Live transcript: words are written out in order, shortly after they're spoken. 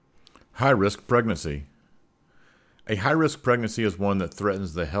High-risk pregnancy. A high-risk pregnancy is one that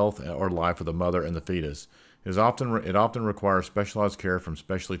threatens the health or life of the mother and the fetus. It often requires specialized care from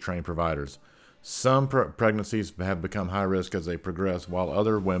specially trained providers. Some pregnancies have become high risk as they progress, while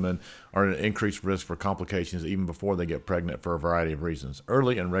other women are at increased risk for complications even before they get pregnant for a variety of reasons.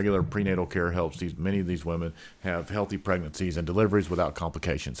 Early and regular prenatal care helps many of these women have healthy pregnancies and deliveries without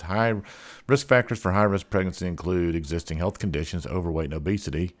complications. High risk factors for high risk pregnancy include existing health conditions, overweight and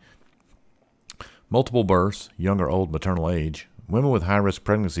obesity, multiple births, young or old maternal age. Women with high-risk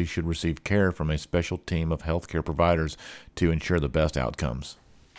pregnancy should receive care from a special team of healthcare providers to ensure the best outcomes.